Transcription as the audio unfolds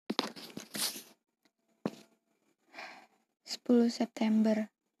10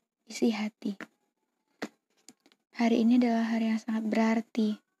 September, isi hati. Hari ini adalah hari yang sangat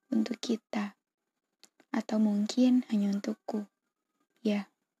berarti untuk kita. Atau mungkin hanya untukku. Ya,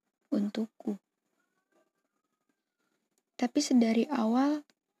 untukku. Tapi sedari awal,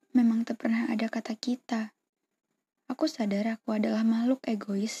 memang tak pernah ada kata kita. Aku sadar aku adalah makhluk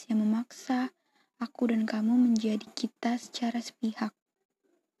egois yang memaksa aku dan kamu menjadi kita secara sepihak.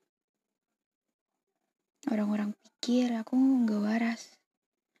 Orang-orang pikir aku nggak waras.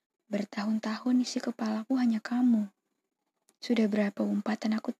 Bertahun-tahun isi kepalaku hanya kamu. Sudah berapa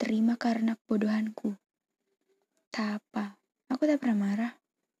umpatan aku terima karena kebodohanku. Tak apa, aku tak pernah marah.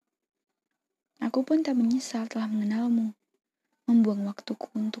 Aku pun tak menyesal telah mengenalmu, membuang waktuku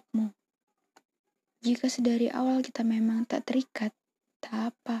untukmu. Jika sedari awal kita memang tak terikat,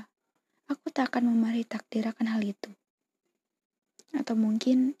 tak apa. Aku tak akan memarahi takdir akan hal itu. Atau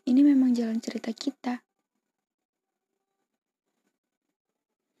mungkin ini memang jalan cerita kita.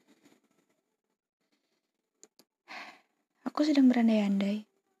 Aku sedang berandai-andai.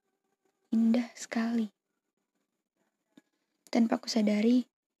 Indah sekali. Tanpa aku sadari,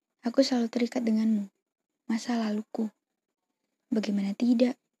 aku selalu terikat denganmu. Masa laluku. Bagaimana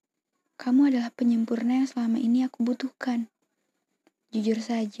tidak? Kamu adalah penyempurna yang selama ini aku butuhkan. Jujur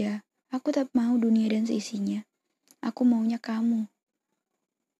saja, aku tak mau dunia dan seisinya. Aku maunya kamu.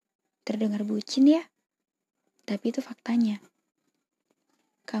 Terdengar bucin ya? Tapi itu faktanya.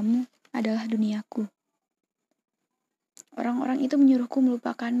 Kamu adalah duniaku. Orang-orang itu menyuruhku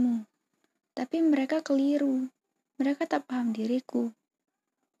melupakanmu. Tapi mereka keliru. Mereka tak paham diriku.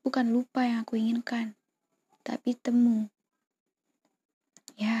 Bukan lupa yang aku inginkan. Tapi temu.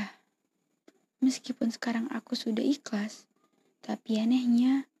 Ya, meskipun sekarang aku sudah ikhlas. Tapi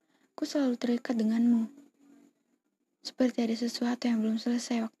anehnya, aku selalu terikat denganmu. Seperti ada sesuatu yang belum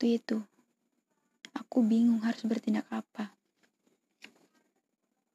selesai waktu itu. Aku bingung harus bertindak apa.